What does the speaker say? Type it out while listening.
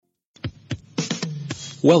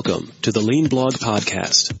Welcome to the Lean Blog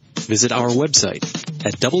Podcast. Visit our website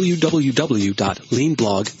at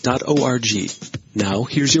www.leanblog.org. Now,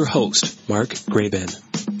 here's your host, Mark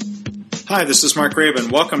Graban. Hi, this is Mark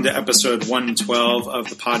Graban. Welcome to episode 112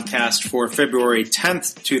 of the podcast for February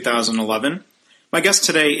 10th, 2011. My guest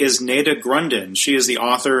today is Neda Grundin. She is the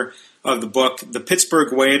author of the book, The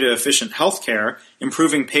Pittsburgh Way to Efficient Healthcare,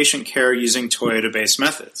 Improving Patient Care Using Toyota-Based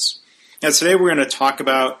Methods. Now, today we're going to talk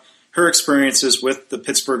about her experiences with the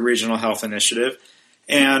Pittsburgh Regional Health Initiative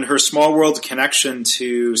and her small world connection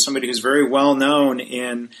to somebody who's very well known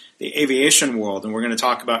in the aviation world. And we're going to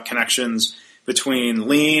talk about connections between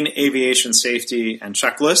lean, aviation safety, and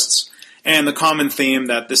checklists, and the common theme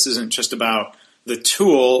that this isn't just about the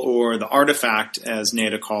tool or the artifact, as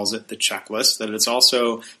Neda calls it, the checklist, that it's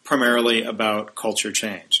also primarily about culture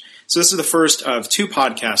change. So this is the first of two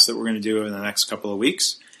podcasts that we're going to do in the next couple of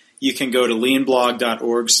weeks. You can go to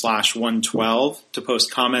leanblog.org/112 to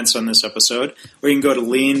post comments on this episode, or you can go to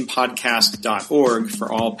leanpodcast.org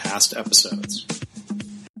for all past episodes.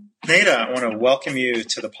 Neda, I want to welcome you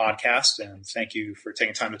to the podcast, and thank you for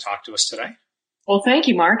taking time to talk to us today. Well, thank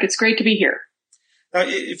you, Mark. It's great to be here.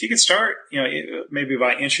 If you could start, maybe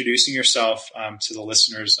by introducing yourself to the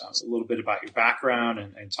listeners, a little bit about your background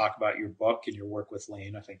and talk about your book and your work with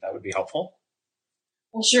Lean. I think that would be helpful.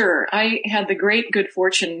 Well, sure. I had the great good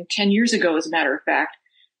fortune 10 years ago, as a matter of fact,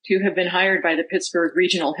 to have been hired by the Pittsburgh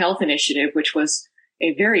Regional Health Initiative, which was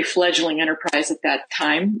a very fledgling enterprise at that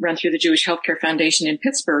time, run through the Jewish Healthcare Foundation in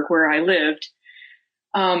Pittsburgh, where I lived.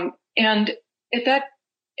 And at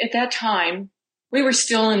that time, we were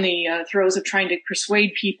still in the throes of trying to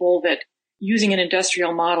persuade people that using an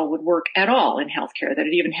industrial model would work at all in healthcare, that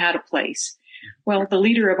it even had a place. Well, the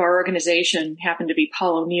leader of our organization happened to be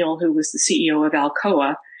Paul O'Neill, who was the CEO of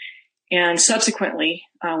Alcoa. And subsequently,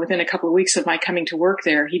 within a couple of weeks of my coming to work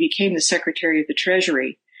there, he became the Secretary of the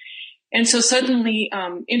Treasury. And so suddenly,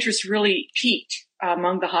 interest really peaked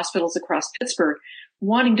among the hospitals across Pittsburgh,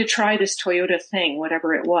 wanting to try this Toyota thing,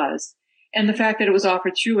 whatever it was. And the fact that it was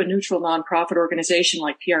offered through a neutral nonprofit organization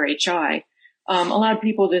like PRHI allowed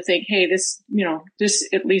people to think, hey, this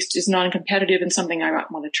at least is non-competitive and something I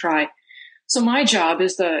might want to try. So my job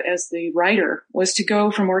as the writer was to go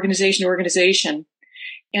from organization to organization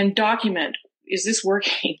and document, is this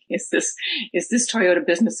working? Is this Toyota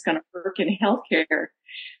business going to work in healthcare?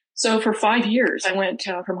 So for 5 years, I went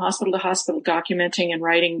from hospital to hospital documenting and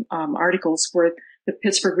writing articles for the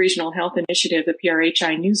Pittsburgh Regional Health Initiative, the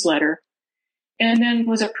PRHI newsletter, and then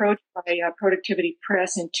was approached by Productivity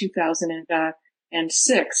Press in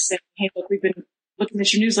 2006 saying, hey, look, we've been looking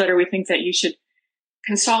at your newsletter. We think that you should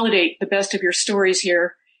consolidate the best of your stories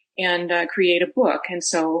here and create a book. And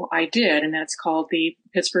so I did, and that's called The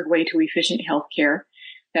Pittsburgh Way to Efficient Healthcare.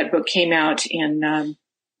 That book came out in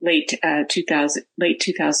late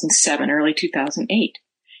 2007, early 2008.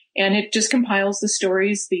 And it just compiles the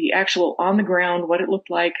stories, the actual on the ground, what it looked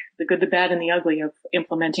like, the good, the bad, and the ugly of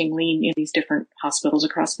implementing Lean in these different hospitals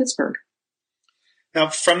across Pittsburgh. Now,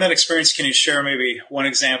 from that experience, can you share maybe one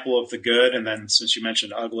example of the good? And then since you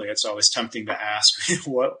mentioned ugly, it's always tempting to ask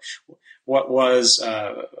what was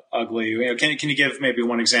ugly? Can you give maybe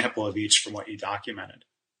one example of each from what you documented?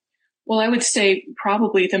 Well, I would say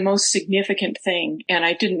probably the most significant thing, and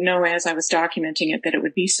I didn't know as I was documenting it that it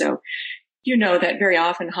would be so. You know that very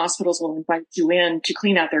often hospitals will invite you in to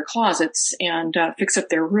clean out their closets and fix up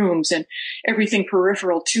their rooms and everything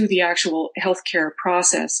peripheral to the actual healthcare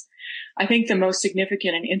process. I think the most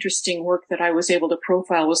significant and interesting work that I was able to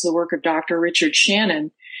profile was the work of Dr. Richard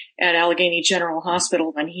Shannon at Allegheny General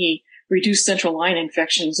Hospital when he reduced central line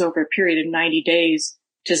infections over a period of 90 days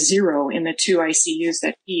to 0 in the 2 ICUs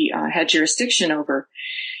that he had jurisdiction over.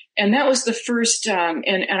 And that was the first,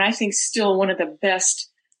 and I think still one of the best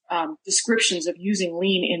descriptions of using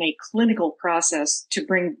Lean in a clinical process to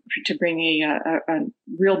bring a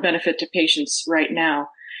real benefit to patients right now.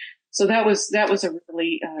 So that was a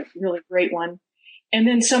really great one. And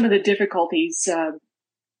then some of the difficulties.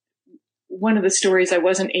 One of the stories I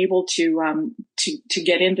wasn't able to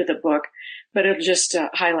get into the book, but it'll just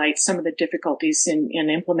highlight some of the difficulties in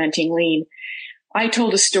implementing Lean. I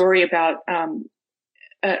told a story about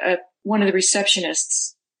one of the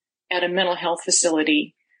receptionists at a mental health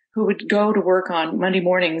facility who would go to work on Monday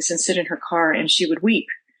mornings and sit in her car, and she would weep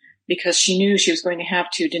because she knew she was going to have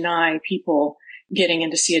to deny people getting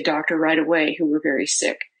in to see a doctor right away who were very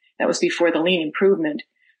sick. That was before the Lean improvement.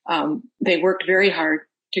 They worked very hard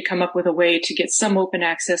to come up with a way to get some open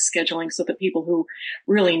access scheduling so that people who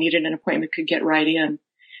really needed an appointment could get right in.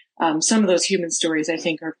 Some of those human stories, I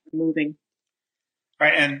think, are moving.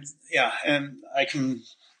 Right. And I can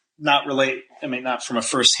not relate. I mean, not from a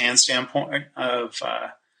firsthand standpoint of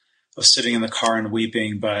sitting in the car and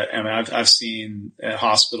weeping, but I mean, I've seen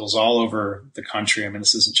hospitals all over the country. I mean,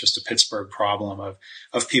 this isn't just a Pittsburgh problem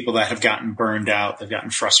of people that have gotten burned out, they've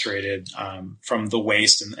gotten frustrated from the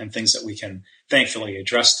waste and things that we can thankfully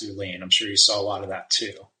address through Lean. I'm sure you saw a lot of that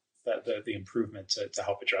too, the improvement to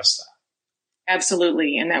help address that.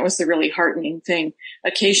 Absolutely. And that was the really heartening thing.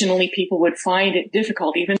 Occasionally people would find it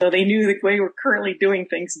difficult, even though they knew the way we're currently doing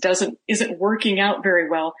things isn't working out very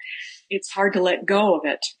well. It's hard to let go of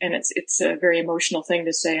it. And it's a very emotional thing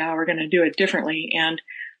to say, we're going to do it differently. And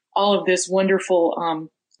all of this wonderful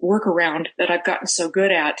workaround that I've gotten so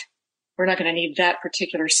good at, we're not going to need that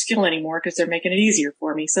particular skill anymore because they're making it easier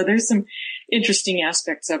for me. So there's some interesting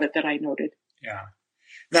aspects of it that I noted. Yeah.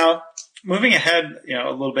 Now, moving ahead,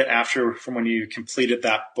 a little bit from when you completed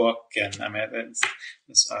that book, and I mean,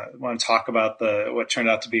 I want to talk about what turned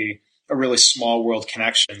out to be a really small world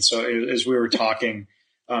connection. So as we were talking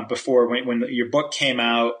before, when your book came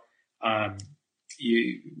out,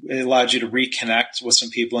 it allowed you to reconnect with some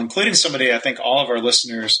people, including somebody I think all of our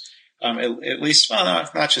listeners, at least, well,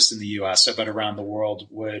 not just in the U.S., but around the world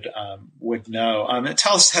would know.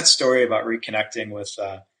 Tell us that story about reconnecting with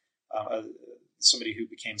somebody who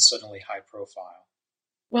became suddenly high profile.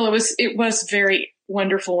 Well, it was very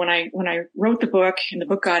wonderful when I wrote the book and the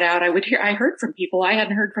book got out. I heard from people I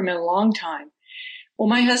hadn't heard from in a long time. Well,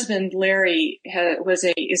 my husband Larry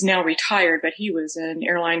is now retired, but he was an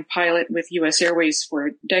airline pilot with U.S. Airways for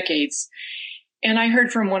decades, and I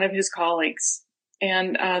heard from one of his colleagues.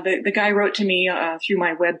 And the guy wrote to me through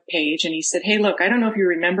my web page, and he said, "Hey, look, I don't know if you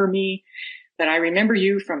remember me, but I remember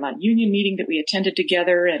you from a union meeting that we attended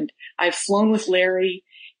together, and I've flown with Larry."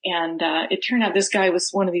 And it turned out this guy was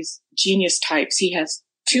one of these genius types. He has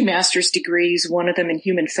 2 master's degrees, one of them in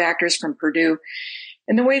human factors from Purdue.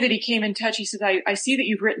 And the way that he came in touch, he said, I see that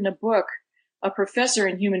you've written a book. A professor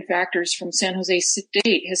in human factors from San Jose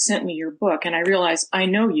State has sent me your book. And I realized I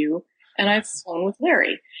know you, and I've flown with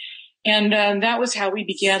Larry. And that was how we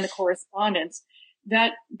began the correspondence.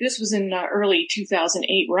 This was in early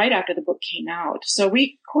 2008, right after the book came out. So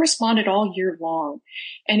we corresponded all year long.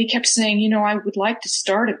 And he kept saying, I would like to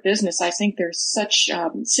start a business. I think there's such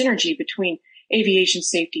synergy between aviation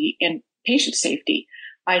safety and patient safety.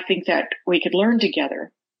 I think that we could learn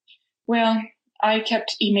together. Well, I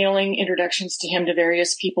kept emailing introductions to him to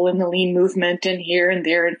various people in the Lean movement and here and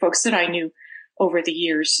there, and folks that I knew over the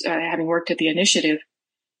years, having worked at the initiative.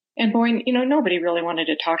 And boy, nobody really wanted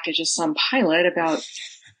to talk to just some pilot about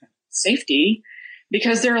safety,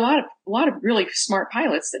 because there are a lot of really smart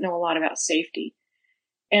pilots that know a lot about safety.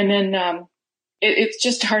 And then it's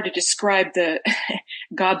just hard to describe the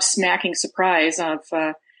gobsmacking surprise of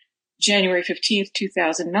January 15th,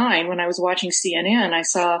 2009, when I was watching CNN. I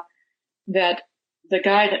saw that the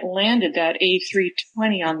guy that landed that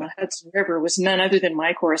A320 on the Hudson River was none other than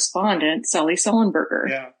my correspondent, Sully Sullenberger.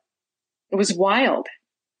 Yeah. It was wild.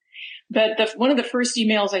 But one of the first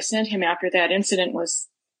emails I sent him after that incident was,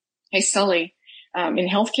 "Hey, Sully, in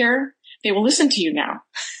healthcare, they will listen to you now."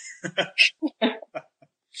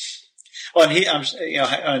 Well, and he,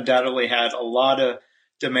 undoubtedly had a lot of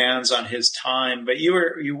demands on his time, but you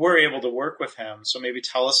were able to work with him. So maybe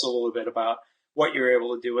tell us a little bit about what you were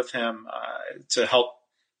able to do with him to help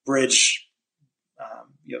bridge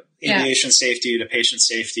aviation safety to patient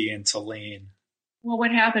safety into Lean. Well,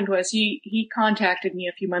 what happened was he contacted me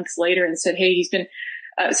a few months later and said, "Hey, he's been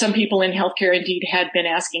some people in healthcare indeed had been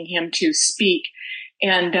asking him to speak,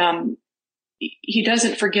 and he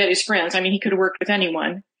doesn't forget his friends. I mean, he could have worked with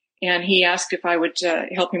anyone." And he asked if I would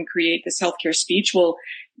help him create this healthcare speech. We'll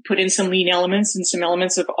put in some Lean elements and some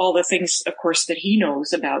elements of all the things, of course, that he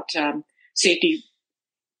knows about safety,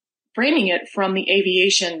 framing it from the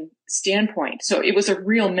aviation standpoint. So it was a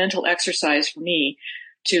real mental exercise for me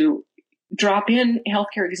to drop in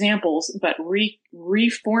healthcare examples, but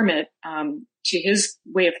reform it to his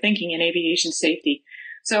way of thinking in aviation safety.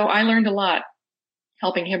 So I learned a lot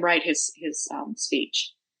helping him write his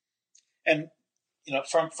speech. And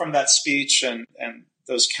from that speech and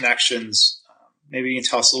those connections, maybe you can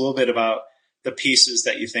tell us a little bit about the pieces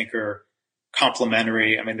that you think are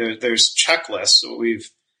complementary. I mean, there's checklists that we've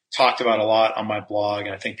talked about a lot on my blog,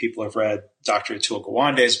 and I think people have read Dr. Atul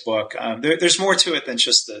Gawande's book. There's more to it than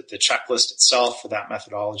just the checklist itself for that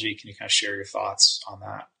methodology. Can you kind of share your thoughts on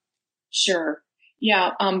that? Sure.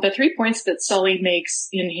 Yeah. The 3 points that Sully makes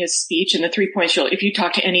in his speech, and the 3 points, if you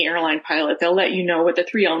talk to any airline pilot, they'll let you know what the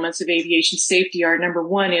 3 elements of aviation safety are. Number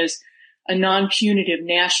 1 is a non-punitive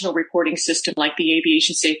national reporting system like the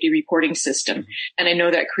aviation safety reporting system. And I know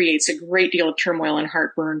that creates a great deal of turmoil and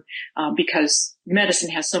heartburn because medicine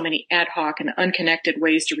has so many ad hoc and unconnected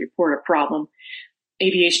ways to report a problem.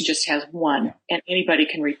 Aviation just has one, and anybody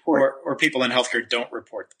can report. Or people in healthcare don't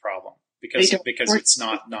report the problem because it's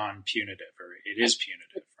not non-punitive, or it is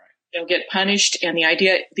punitive, right? They'll get punished, and the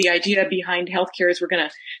idea behind healthcare is we're going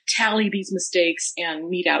to tally these mistakes and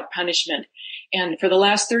mete out punishment. And for the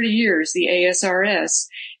last 30 years, the ASRS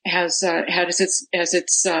has had as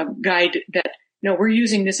its guide that no, we're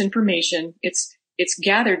using this information. It's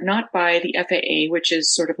gathered not by the FAA, which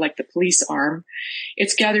is sort of like the police arm.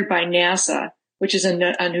 It's gathered by NASA, which is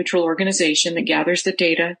a neutral organization that gathers the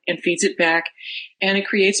data and feeds it back. And it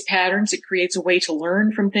creates patterns. It creates a way to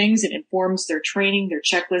learn from things. It informs their training, their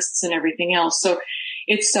checklists, and everything else. So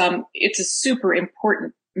it's a super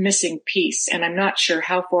important missing piece. And I'm not sure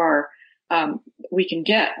how far we can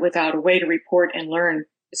get without a way to report and learn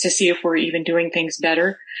to see if we're even doing things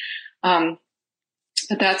better. But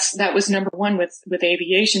that was number one with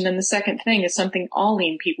aviation. Then the second thing is something all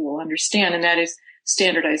lean people will understand, and that is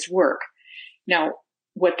standardized work. Now,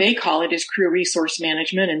 what they call it is crew resource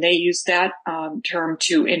management, and they use that term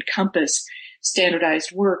to encompass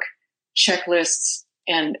standardized work, checklists,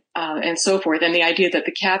 and so forth. And the idea that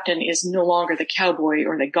the captain is no longer the cowboy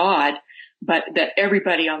or the god, but that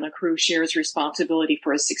everybody on the crew shares responsibility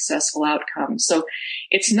for a successful outcome. So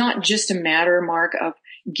it's not just a matter, Mark, of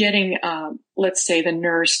getting, let's say, the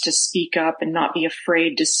nurse to speak up and not be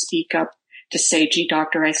afraid to speak up to say, gee,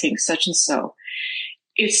 doctor, I think such and so.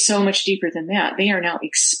 It's so much deeper than that. They are now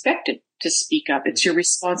expected to speak up. It's your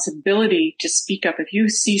responsibility to speak up if you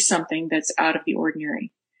see something that's out of the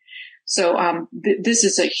ordinary. So this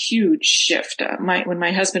is a huge shift. When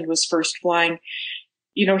my husband was first flying,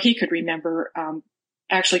 he could remember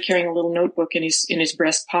actually carrying a little notebook in his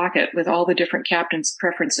breast pocket with all the different captains'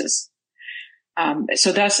 preferences.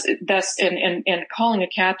 So that's and calling a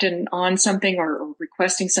captain on something or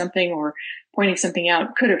requesting something or pointing something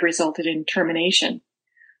out could have resulted in termination.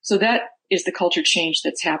 So that is the culture change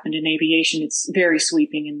that's happened in aviation. It's very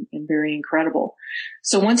sweeping and very incredible.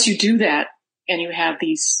 So once you do that and you have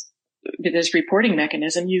this reporting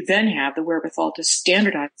mechanism, you then have the wherewithal to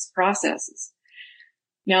standardize processes.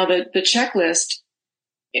 Now the checklist,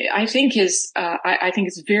 I think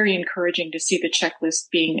it's very encouraging to see the checklist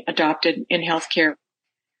being adopted in healthcare.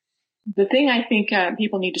 The thing I think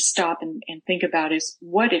people need to stop and think about is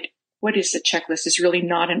what is the checklist is really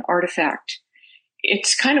not an artifact.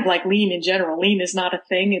 It's kind of like lean in general. Lean is not a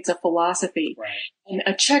thing. It's a philosophy. Right. And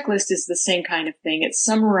a checklist is the same kind of thing. It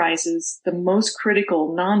summarizes the most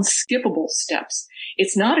critical, non-skippable steps.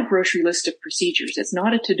 It's not a grocery list of procedures. It's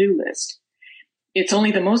not a to-do list. It's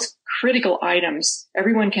only the most critical items.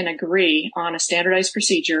 Everyone can agree on a standardized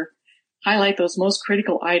procedure, highlight those most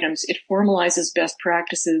critical items. It formalizes best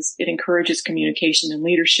practices. It encourages communication and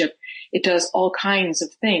leadership. It does all kinds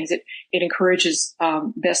of things. It encourages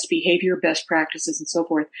best behavior, best practices, and so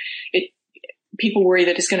forth. People worry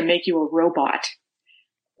that it's going to make you a robot.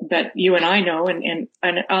 But you and I know, and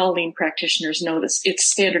all lean practitioners know this,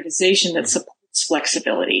 it's standardization that supports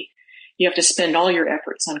flexibility. You have to spend all your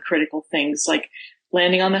efforts on critical things like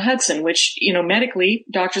landing on the Hudson, which, medically,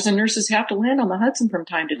 doctors and nurses have to land on the Hudson from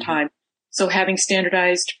time to time. So having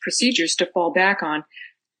standardized procedures to fall back on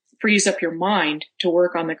frees up your mind to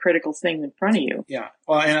work on the critical thing in front of you. Yeah.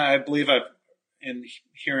 Well, and I believe in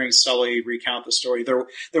hearing Sully recount the story,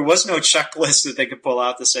 there was no checklist that they could pull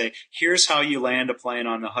out to say, here's how you land a plane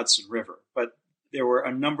on the Hudson River. But there were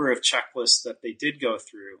a number of checklists that they did go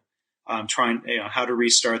through, trying, how to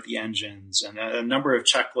restart the engines, and a number of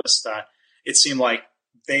checklists that it seemed like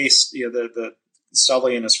the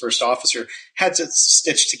Sully and his first officer had to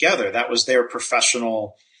stitch together. That was their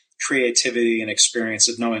professional creativity and experience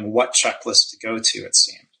of knowing what checklist to go to, it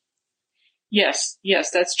seemed. Yes,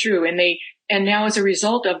 that's true. And now as a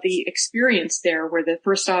result of the experience there where the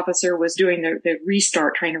first officer was doing the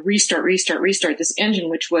restart, trying to restart this engine,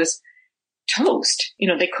 which was toast.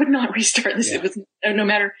 They could not restart this. Yeah. It was, no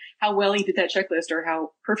matter how well he did that checklist or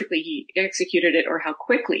how perfectly he executed it or how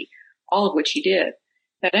quickly, all of which he did,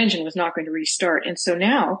 that engine was not going to restart. And so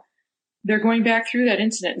now they're going back through that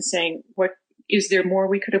incident and saying, what is there more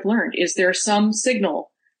we could have learned? Is there some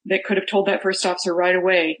signal that could have told that first officer right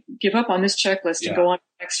away, give up on this checklist and go on to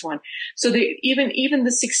the next one? So they even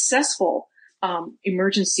the successful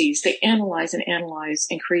emergencies, they analyze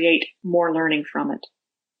and create more learning from it.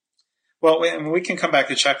 Well, we can come back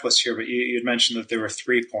to checklists here, but you had mentioned that there were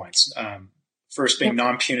 3 points. First being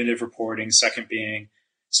non-punitive reporting, second being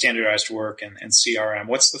standardized work and CRM.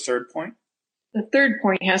 What's the third point? The third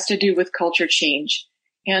point has to do with culture change.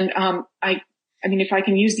 And I mean, if I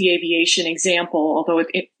can use the aviation example, although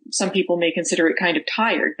some people may consider it kind of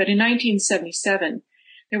tired, but in 1977,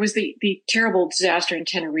 there was the terrible disaster in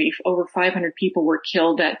Tenerife. Over 500 people were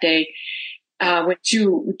killed that day when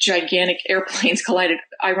two gigantic airplanes collided,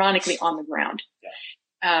 ironically, on the ground.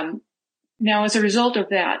 Yeah. Now, as a result of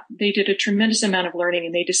that, they did a tremendous amount of learning,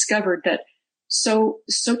 and they discovered that so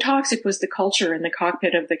toxic was the culture in the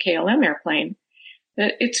cockpit of the KLM airplane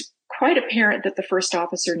that it's quite apparent that the first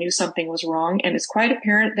officer knew something was wrong, and it's quite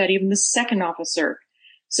apparent that even the second officer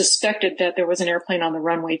suspected that there was an airplane on the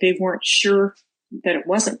runway. They weren't sure that it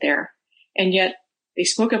wasn't there, and yet they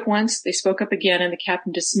spoke up once, they spoke up again, and the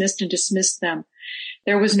captain dismissed them.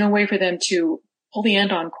 There was no way for them to pull the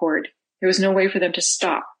end-on cord. There was no way for them to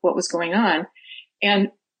stop what was going on,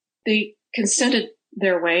 and they consented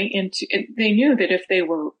their way into it. They knew that if they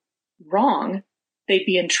were wrong, they'd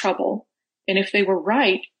be in trouble, and if they were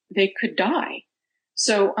right, they could die.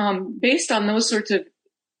 So, based on those sorts of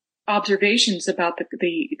observations about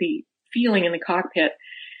the feeling in the cockpit,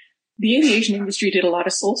 the aviation industry did a lot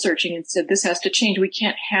of soul searching and said, this has to change. We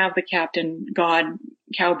can't have the captain, God,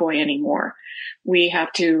 cowboy anymore. We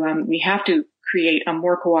have to create a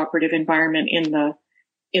more cooperative environment in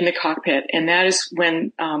the cockpit. And that is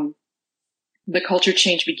when, the culture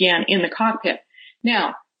change began in the cockpit.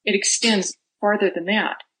 Now, it extends farther than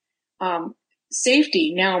that.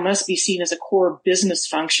 Safety now must be seen as a core business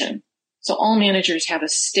function. So all managers have a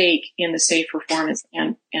stake in the safe performance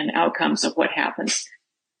and outcomes of what happens.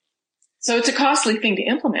 So it's a costly thing to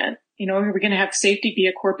implement. You know, are we going to have safety be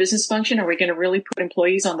a core business function? Are we going to really put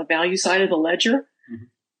employees on the value side of the ledger? Mm-hmm.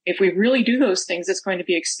 If we really do those things, it's going to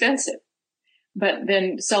be expensive. But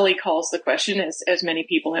then Sully calls the question, as many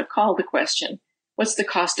people have called the question, what's the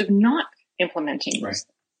cost of not implementing this? Right.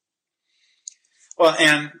 Well,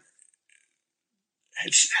 and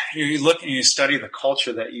you look and you study the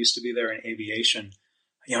culture that used to be there in aviation.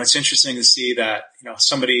 You know, it's interesting to see that, you know,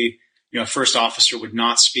 somebody, you know, first officer would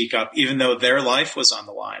not speak up, even though their life was on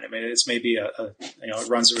the line. I mean, it's maybe it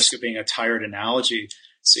runs the risk of being a tired analogy.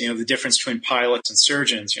 So, you know, the difference between pilots and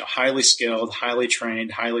surgeons, you know, highly skilled, highly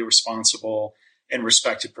trained, highly responsible, and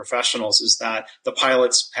respected professionals is that the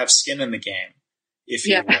pilots have skin in the game, if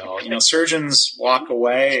you will. You know, surgeons walk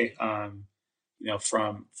away, you know,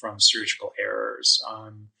 from surgical errors.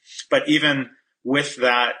 But even with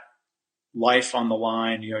that life on the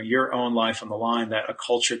line, you know, your own life on the line, that a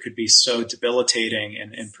culture could be so debilitating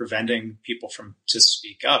in preventing people from to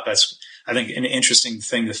speak up. That's, I think, an interesting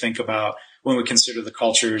thing to think about when we consider the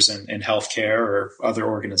cultures in healthcare or other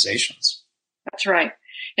organizations. That's right.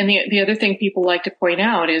 And the other thing people like to point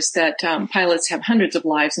out is that pilots have hundreds of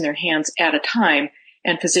lives in their hands at a time,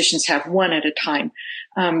 and physicians have one at a time.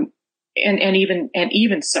 And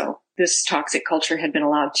even so, this toxic culture had been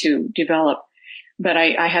allowed to develop. But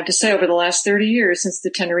I have to say, over the last 30 years, since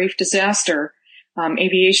the Tenerife disaster,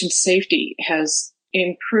 aviation safety has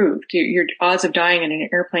improved. Your odds of dying in an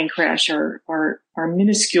airplane crash are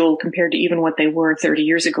minuscule compared to even what they were 30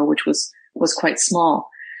 years ago, which was quite small.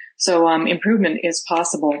 So, improvement is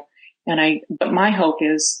possible. But my hope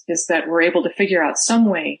is that we're able to figure out some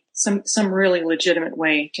way, some really legitimate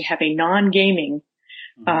way to have a non-gaming,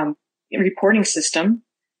 reporting system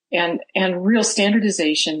and real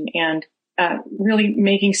standardization and really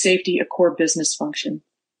making safety a core business function.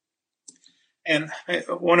 And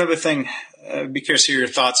one other thing, be curious to hear your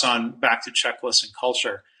thoughts on back to checklists and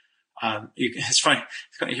culture. It's funny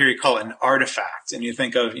to hear you call it an artifact, and you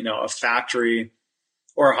think of, you know, a factory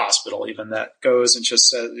or a hospital even that goes and just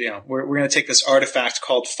says, you know, we're going to take this artifact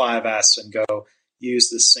called 5S and go use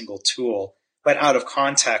this single tool. But out of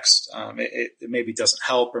context, it maybe doesn't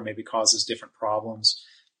help or maybe causes different problems.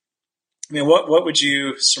 I mean, what would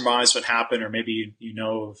you surmise would happen, or maybe you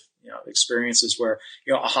know of, you know, experiences where,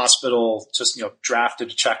 you know, a hospital just, you know,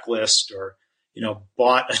 drafted a checklist or, you know,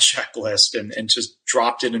 bought a checklist and just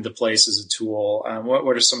dropped it into place as a tool?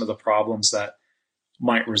 What are some of the problems that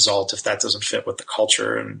might result if that doesn't fit with the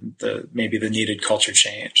culture and maybe the needed culture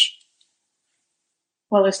change?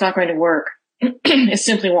 Well, it's not going to work. It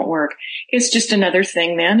simply won't work. It's just another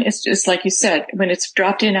thing, then. It's just like you said, when it's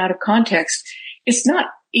dropped in out of context, it's not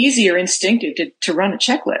easy or instinctive to run a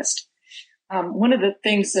checklist. One of the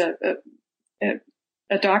things,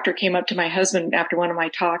 a doctor came up to my husband after one of my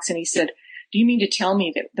talks and he said, "Do you mean to tell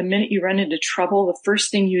me that the minute you run into trouble, the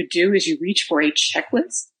first thing you do is you reach for a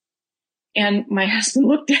checklist?" And my husband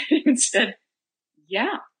looked at him and said,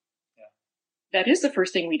 yeah, that is the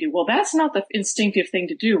first thing we do. Well, that's not the instinctive thing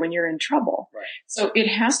to do when you're in trouble. Right. So it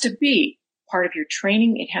has to be part of your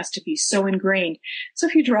training. It has to be so ingrained. So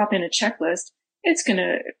if you drop in a checklist, it's going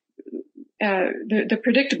to the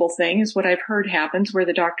predictable thing is what I've heard happens where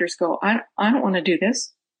the doctors go, I don't want to do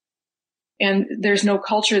this. And there's no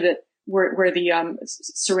culture that where the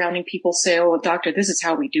surrounding people say, oh, doctor, this is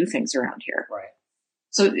how we do things around here. Right.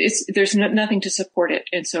 So there's nothing to support it.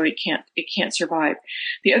 And so it can't survive.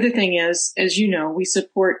 The other thing is, as you know, we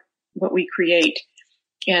support what we create.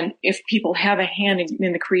 And if people have a hand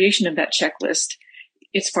in the creation of that checklist,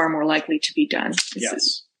 it's far more likely to be done.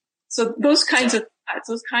 Yes. So those kinds of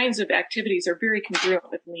activities are very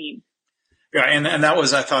congruent with Lean. Yeah, and that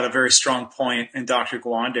was, I thought, a very strong point in Dr.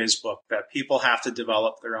 Gawande's book, that people have to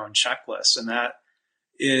develop their own checklists. And that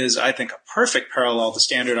is, I think, a perfect parallel to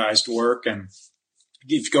standardized work. And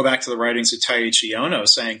if you go back to the writings of Taiichi Ohno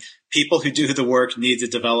saying people who do the work need to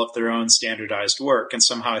develop their own standardized work. And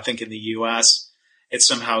somehow I think in the U.S., it's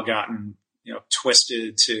somehow gotten,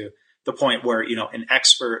 twisted to the point where, an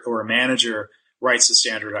expert or a manager writes the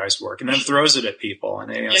standardized work and then throws it at people.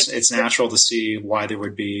 And it's natural to see why there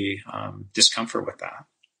would be discomfort with that.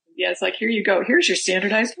 Yeah, it's like, here you go. Here's your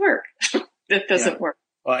standardized work. That doesn't work.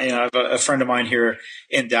 Well, I have a friend of mine here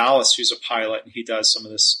in Dallas who's a pilot, and he does some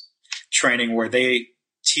of this training where they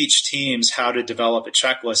teach teams how to develop a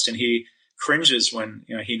checklist. And he cringes when,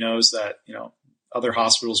 he knows that, other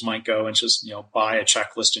hospitals might go and just, buy a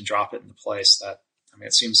checklist and drop it into place.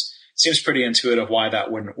 It seems pretty intuitive why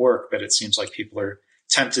that wouldn't work, but it seems like people are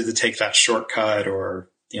tempted to take that shortcut, or,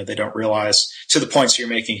 they don't realize, to the points you're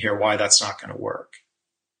making here, why that's not going to work.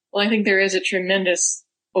 Well, I think there is a tremendous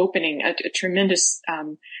opening, a tremendous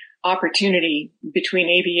opportunity between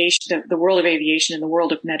aviation, the world of aviation, and the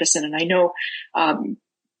world of medicine. And I know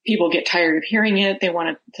people get tired of hearing it. They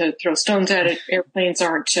want to throw stones at it. Airplanes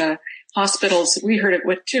aren't hospitals. We heard it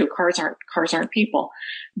with too. Cars aren't people.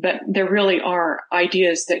 But there really are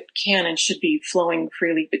ideas that can and should be flowing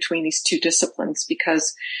freely between these two disciplines,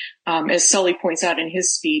 because as Sully points out in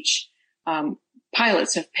his speech,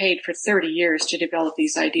 pilots have paid for 30 years to develop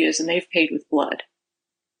these ideas, and they've paid with blood.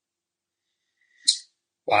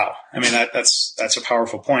 Wow. That's a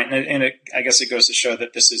powerful point. And I guess it goes to show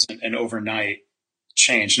that this isn't an overnight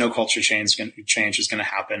change. No culture change is going to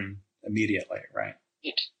happen immediately, right?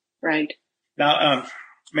 Right. Now,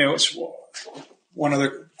 what's one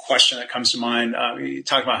other question that comes to mind? You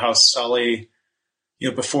talk about how Sully,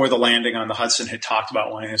 before the landing on the Hudson, had talked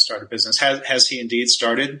about wanting to start a business. Has he indeed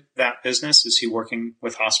started that business? Is he working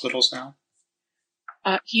with hospitals now?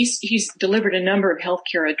 He's delivered a number of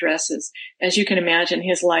healthcare addresses. As you can imagine,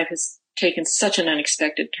 his life has taken such an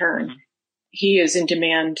unexpected turn. Mm-hmm. He is in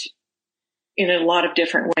demand in a lot of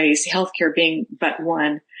different ways, healthcare being but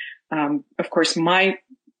one. Of course,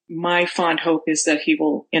 my fond hope is that he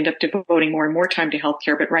will end up devoting more and more time to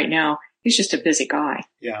healthcare. But right now, he's just a busy guy.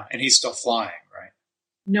 Yeah, and he's still flying, right?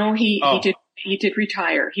 No, he did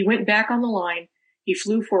retire. He went back on the line. He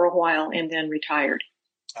flew for a while and then retired.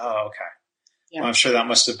 Oh, okay. Yeah. Well, I'm sure that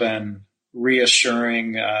must have been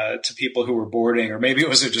reassuring to people who were boarding, or maybe it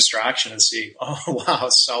was a distraction to see, oh, wow,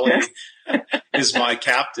 Sully is my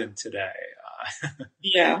captain today.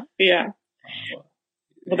 Yeah.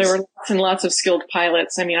 Well, there were lots and lots of skilled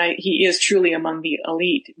pilots. He is truly among the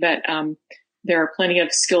elite, but there are plenty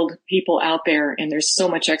of skilled people out there, and there's so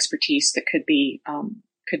much expertise that could be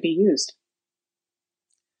used.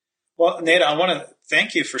 Well, Neda, I want to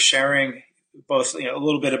thank you for sharing both, a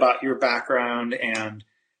little bit about your background and,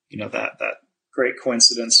 that great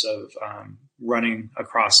coincidence of running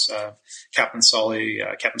across Captain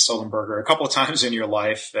Sullenberger a couple of times in your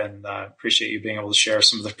life, and appreciate you being able to share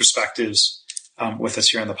some of the perspectives with us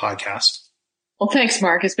here on the podcast. Well, thanks,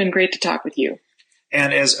 Mark. It's been great to talk with you.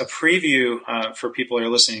 And as a preview for people who are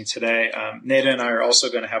listening today, Neda and I are also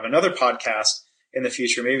going to have another podcast in the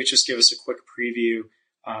future. Maybe just give us a quick preview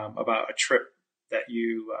about a trip that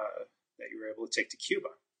you were able to take to Cuba.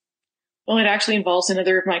 Well, it actually involves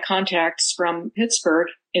another of my contacts from Pittsburgh.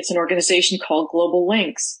 It's an organization called Global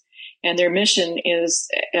Links, and their mission is,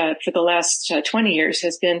 for the last 20 years,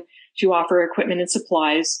 has been to offer equipment and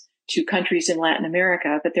supplies to countries in Latin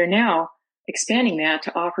America. But they're now expanding that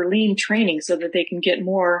to offer Lean training so that they can get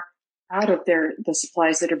more out of the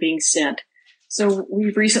supplies that are being sent. So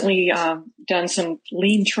we've recently done some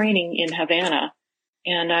Lean training in Havana,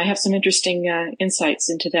 and I have some interesting insights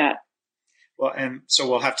into that. Well, and so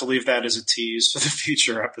we'll have to leave that as a tease for the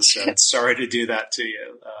future episodes. Sorry to do that to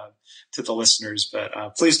you, to the listeners,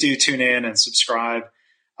 but please do tune in and subscribe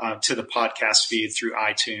to the podcast feed through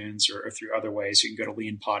iTunes or through other ways. You can go to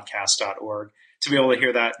leanpodcast.org to be able to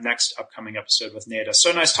hear that next upcoming episode with Neda.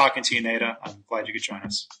 So nice talking to you, Neda. I'm glad you could join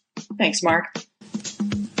us. Thanks, Mark.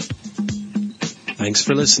 Thanks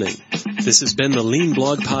for listening. This has been the Lean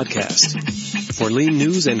Blog Podcast. For Lean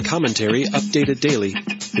news and commentary updated daily,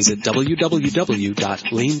 visit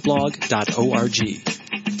www.leanblog.org.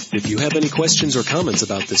 If you have any questions or comments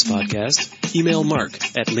about this podcast, email Mark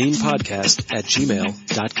at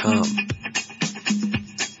leanpodcast@gmail.com.